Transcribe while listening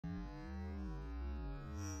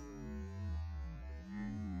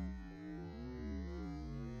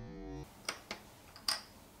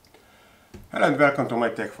Hello and welcome to my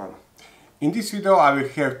Tech Fun. In this video I will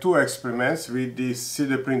have two experiments with these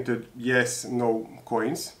 3D printed yes/no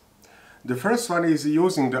coins. The first one is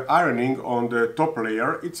using the ironing on the top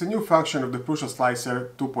layer. It's a new function of the PrusaSlicer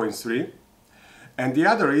V2.3. And the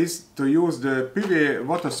other is to use the PVA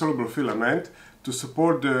water-soluble filament to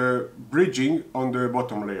support the bridging on the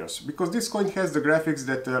bottom layers. Because this coin has the graphics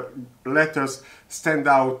that letters stand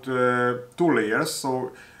out two layers,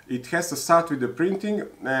 so it has to start with the printing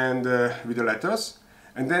and with the letters,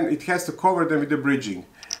 and then it has to cover them with the bridging.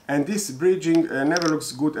 And this bridging never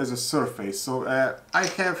looks good as a surface. So I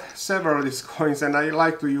have several of these coins and I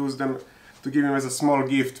like to use them to give them as a small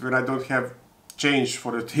gift when I don't have change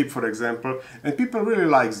for the tip, for example, and people really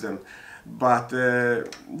likes them. But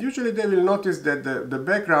usually they will notice that the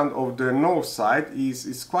background of the no side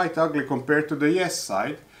is quite ugly compared to the yes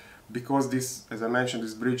side, because this, as I mentioned,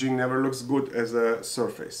 this bridging never looks good as a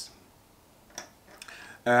surface.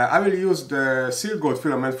 I will use the seal gold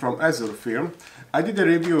filament from AzureFilm. I did a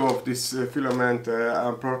review of this filament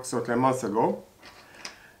approximately a month ago.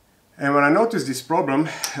 And when I noticed this problem,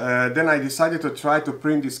 then I decided to try to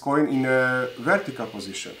print this coin in a vertical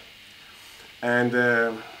position. And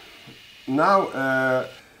now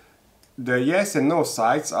the yes and no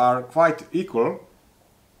sides are quite equal,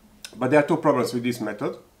 but there are two problems with this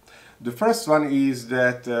method. The first one is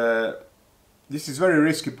that this is very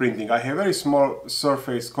risky printing. I have very small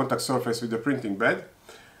surface, contact surface with the printing bed,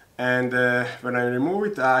 and when I remove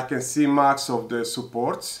it I can see marks of the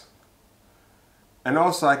supports. And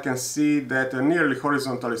also I can see that a nearly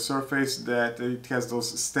horizontally surface that it has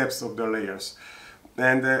those steps of the layers.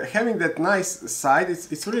 And having that nice side,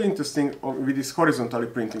 it's really interesting with this horizontally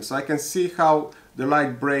printing. So I can see how the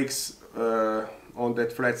light breaks on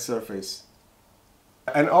that flat surface.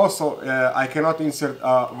 And also I cannot insert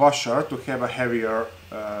a washer to have a heavier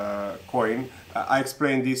coin. I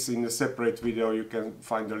explained this in a separate video. You can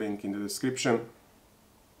find the link in the description.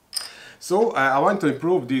 So I want to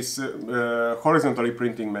improve this horizontally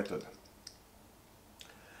printing method.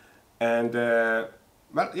 And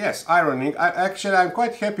well, yes, ironing. I'm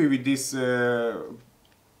quite happy with this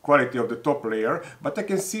quality of the top layer, but I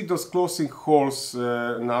can see those closing holes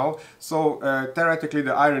now. So theoretically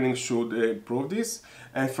the ironing should improve this.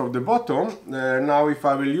 And from the bottom, now if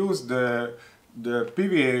I will use the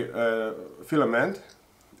PVA filament,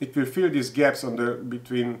 it will fill these gaps on the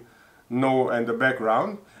between no and the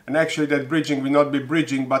background. And actually that bridging will not be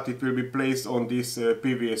bridging, but it will be placed on this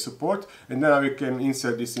PVA support, and then we can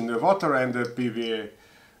insert this in the water and the PVA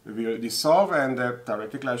will dissolve, and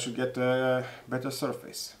theoretically I should get a better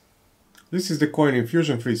surface. This is the coin in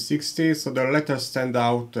Fusion 360, so the letters stand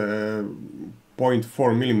out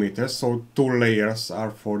 0.4 millimeters, so two layers are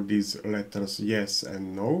for these letters yes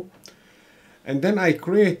and no. And then I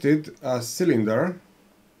created a cylinder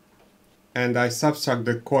and I subtract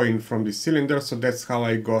the coin from the cylinder, so that's how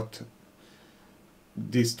I got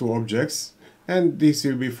these two objects. And this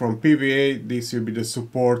will be from PVA, this will be the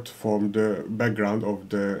support from the background of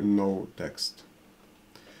the no text.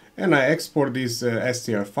 And I export these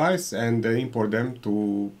STL files and import them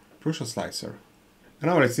to PrusaSlicer. And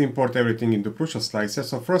now let's import everything into PrusaSlicer.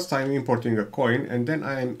 So first I'm importing a coin, and then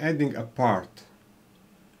I'm adding a part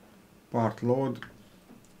load,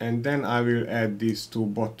 and then I will add these two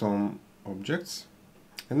bottom objects.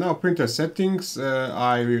 And now printer settings,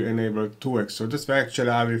 I will enable two extruders. But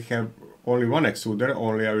actually I will have only one extruder,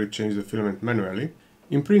 only I will change the filament manually.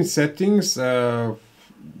 In print settings,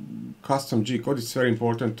 custom G-code, it's very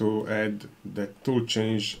important to add the tool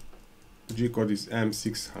change. G-code is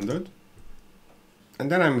M600.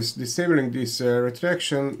 And then I'm disabling this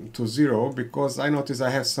retraction to 0, because I notice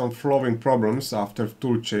I have some flowing problems after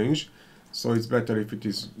tool change, so it's better if it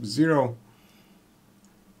is 0.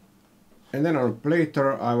 And then on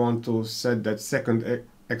plater I want to set that second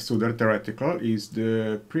extruder theoretical is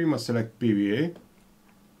the PrimaSelect PVA.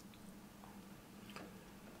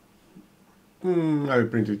 I will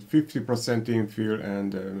print it 50% infill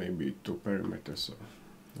and maybe 2 perimeters. So.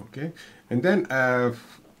 Okay, and then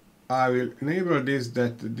I will enable this,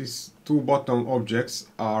 that these two bottom objects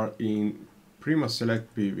are in PrimaSelect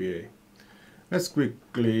PVA. Let's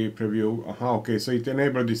quickly preview. Okay, so it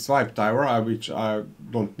enabled this swipe tower, which I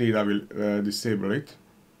don't need. I will disable it.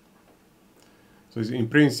 So in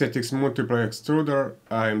print settings multiple extruder,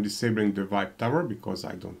 I am disabling the wipe tower because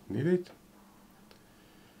I don't need it.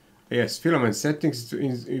 Yes, filament settings.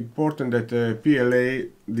 It's important that PLA,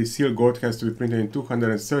 the seal gold, has to be printed in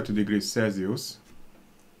 230 degrees Celsius.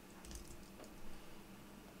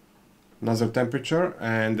 Nozzle temperature,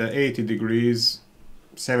 and 80 degrees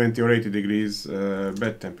 70 or 80 degrees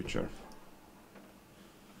bed temperature.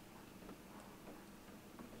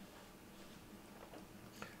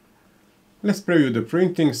 Let's preview the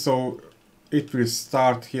printing. So it will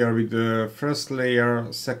start here with the first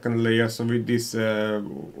layer, second layer. So with this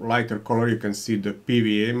lighter color you can see the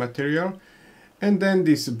PVA material. And then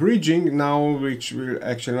this bridging now, which will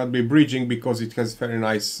actually not be bridging because it has very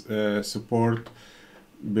nice support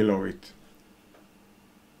below it.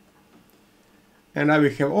 And I will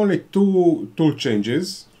have only two tool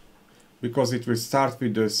changes because it will start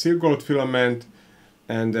with the seal gold filament,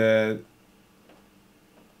 and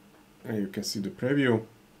you can see the preview.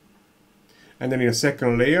 And then in a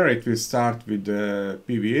second layer it will start with the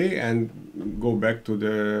PVA and go back to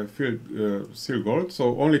the seal gold.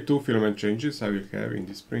 So only two filament changes I will have in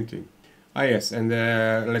this printing. Ah yes, and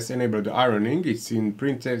let's enable the ironing. It's in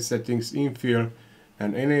print settings, infill,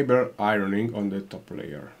 and enable ironing on the top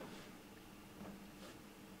layer.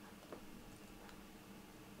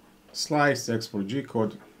 Slice, export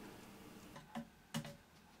G-code.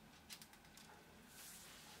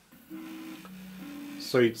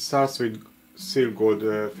 So it starts with seal gold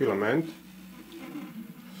filament,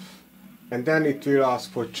 and then it will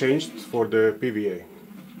ask for change for the PVA.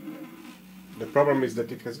 The problem is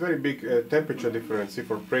that it has very big temperature difference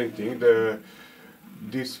for printing.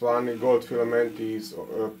 This one, gold filament, is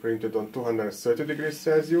printed on 230 degrees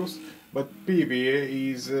Celsius, but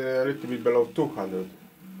PVA is a little bit below 200.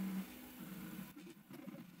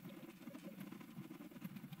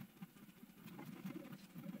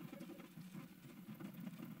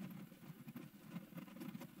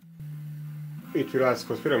 It will ask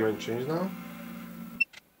for filament change now.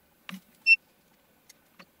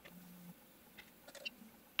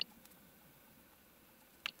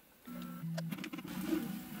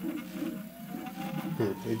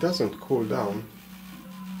 It doesn't cool down.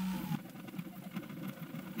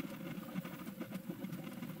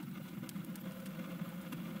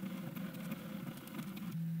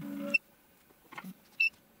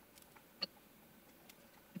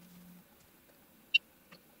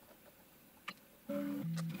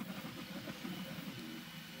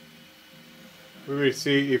 We will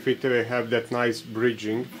see if it will have that nice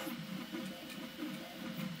bridging.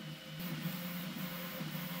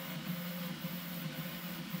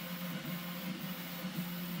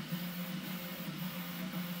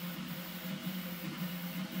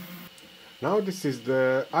 Now this is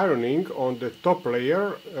the ironing on the top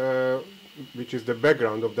layer, which is the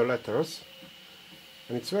background of the letters,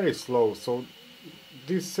 and it's very slow. So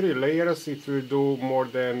these three layers it will do more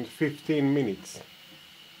than 15 minutes.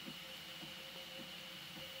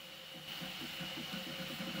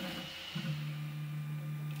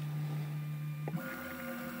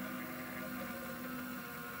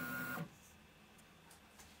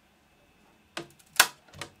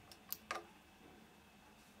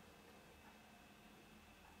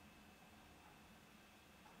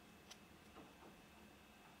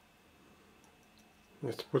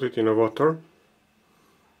 Let's put it in a water,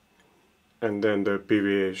 and then the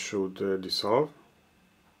PVA should dissolve.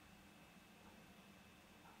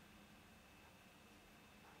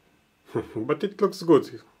 But it looks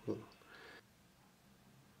good.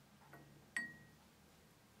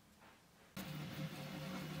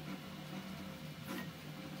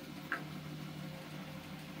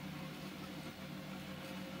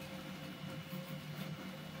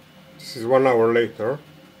 This is 1 hour later,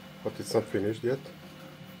 but it's not finished yet.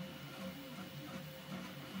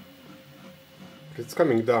 It's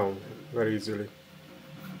coming down very easily.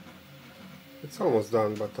 It's almost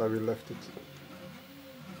done, but I will left it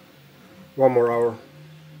 1 more hour.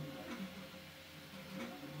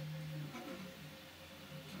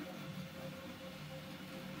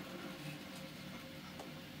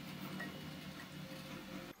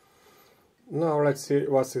 Now let's see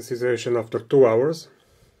what's the situation after 2 hours.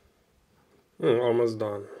 Almost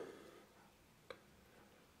done.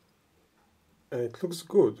 And it looks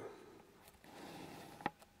good.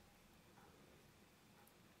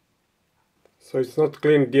 So it's not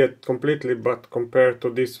cleaned yet completely, but compared to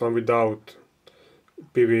this one without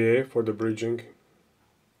PVA for the bridging.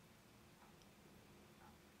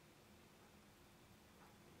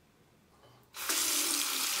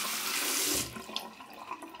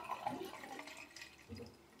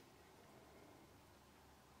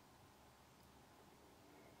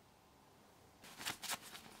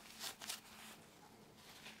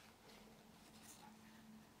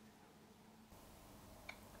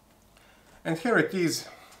 And here it is,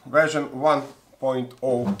 version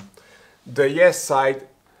 1.0. The yes side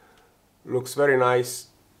looks very nice,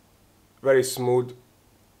 very smooth.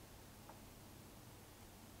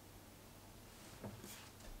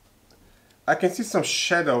 I can see some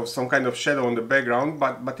shadow, some kind of shadow on the background,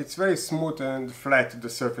 but it's very smooth and flat, the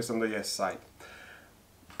surface on the yes side.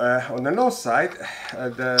 on the nose side,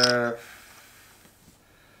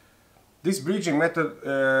 this bridging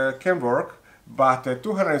method can work, but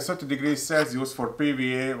 230 degrees Celsius for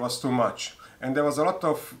PVA was too much. And there was a lot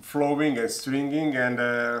of flowing and stringing, and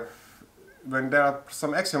when there are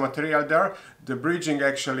some extra material there, the bridging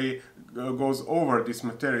actually goes over this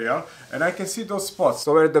material, and I can see those spots.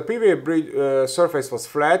 So where the PVA surface was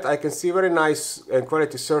flat, I can see very nice and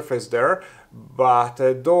quality surface there, but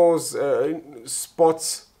those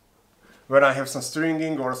spots when I have some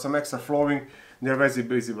stringing or some extra flowing, they're very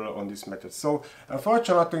visible on this method. So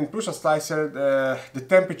unfortunately in PrusaSlicer the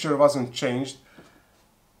temperature wasn't changed,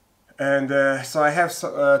 and so I have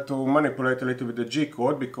to manipulate a little bit the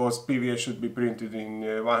G-code, because PVA should be printed in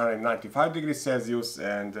 195 degrees Celsius,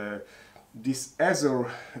 and this Azure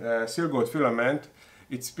Silk Gold filament,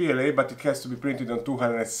 it's PLA, but it has to be printed on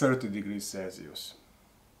 230 degrees Celsius.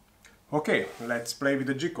 Okay, let's play with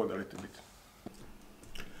the G-code a little bit.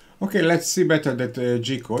 Okay, let's see better that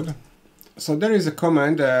G-code. So there is a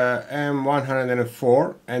command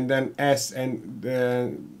M104 and then S and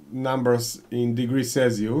the numbers in degrees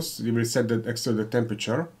Celsius. You will set the extruder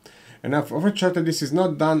temperature. And unfortunately this is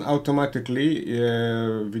not done automatically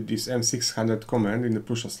with this M600 command in the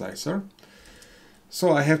PrusaSlicer.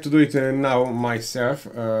 So I have to do it now myself.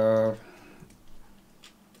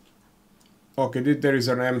 Okay, there is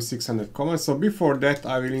an M600 command. So before that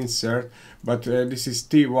I will insert, but this is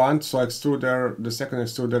T1, so extruder, the second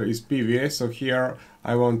extruder is PVA, so here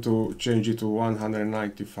I want to change it to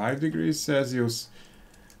 195 degrees Celsius,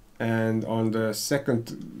 and on the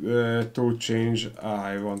second tool change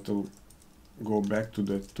I want to go back to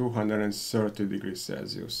the 230 degrees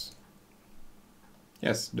Celsius.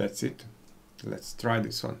 Yes, that's it. Let's try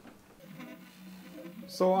this one.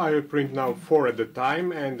 So I will print now 4 at a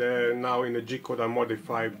time, and now in the G-code I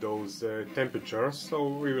modified those temperatures, so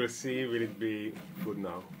we will see will it be good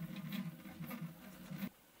now.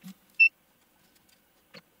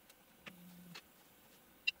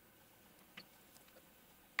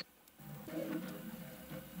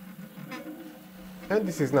 And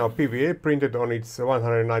this is now PVA printed on its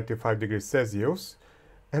 195 degrees Celsius,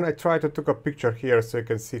 and I try to take a picture here so you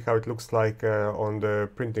can see how it looks like on the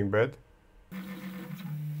printing bed.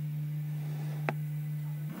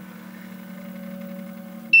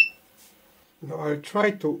 Now I'll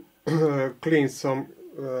try to clean some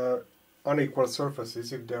unequal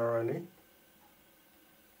surfaces if there are any.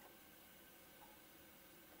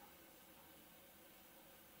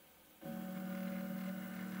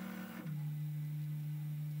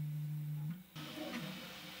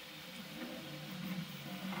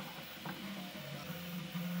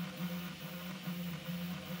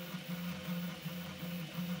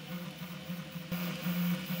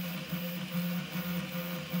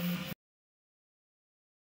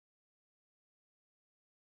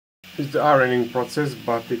 It's the ironing process,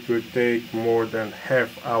 but it will take more than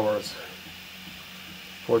half hours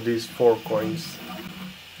for these 4 coins.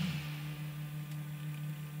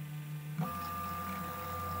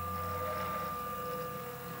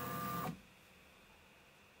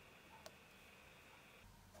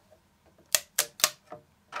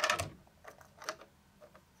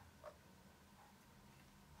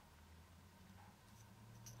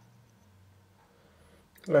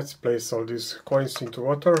 Let's place all these coins into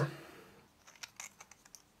water.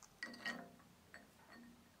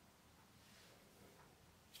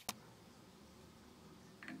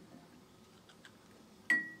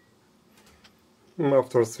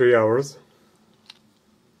 After 3 hours.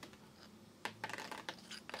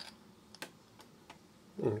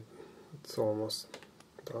 It's almost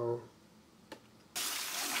down.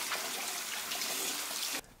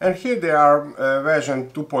 And here they are version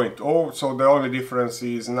 2.0, so the only difference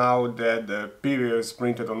is now that the PVA is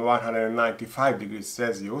printed on 195 degrees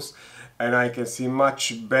Celsius, and I can see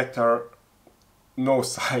much better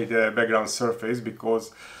nose side background surface,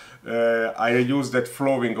 because I reduced that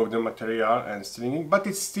flowing of the material and stringing, but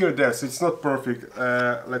it's still there, so it's not perfect.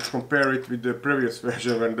 Let's compare it with the previous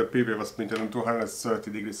version when the PVA was printed on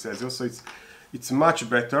 230 degrees Celsius, so it's much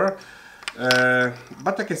better.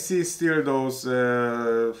 But I can see still those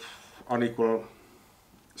unequal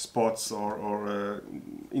spots or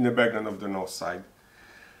in the background of the nose side.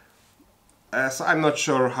 So I'm not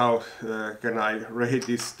sure how can I rate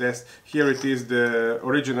this test. Here it is the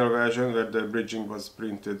original version where the bridging was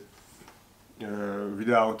printed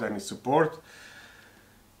without any support.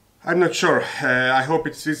 I'm not sure. I hope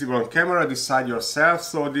it's visible on camera. Decide yourself.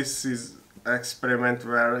 So this is an experiment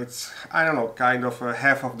where it's, I don't know, kind of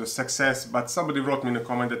half of the success, but somebody wrote me in a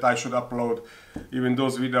comment that I should upload even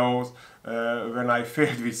those videos when I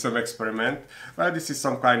failed with some experiment. Well, this is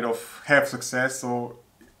some kind of half success, so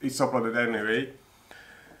it's uploaded anyway.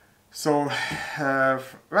 So,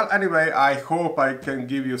 well, anyway, I hope I can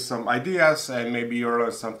give you some ideas and maybe you'll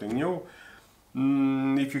learn something new.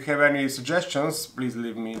 If you have any suggestions, please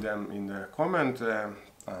leave me them in the comment. And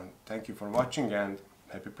thank you for watching and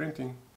happy printing.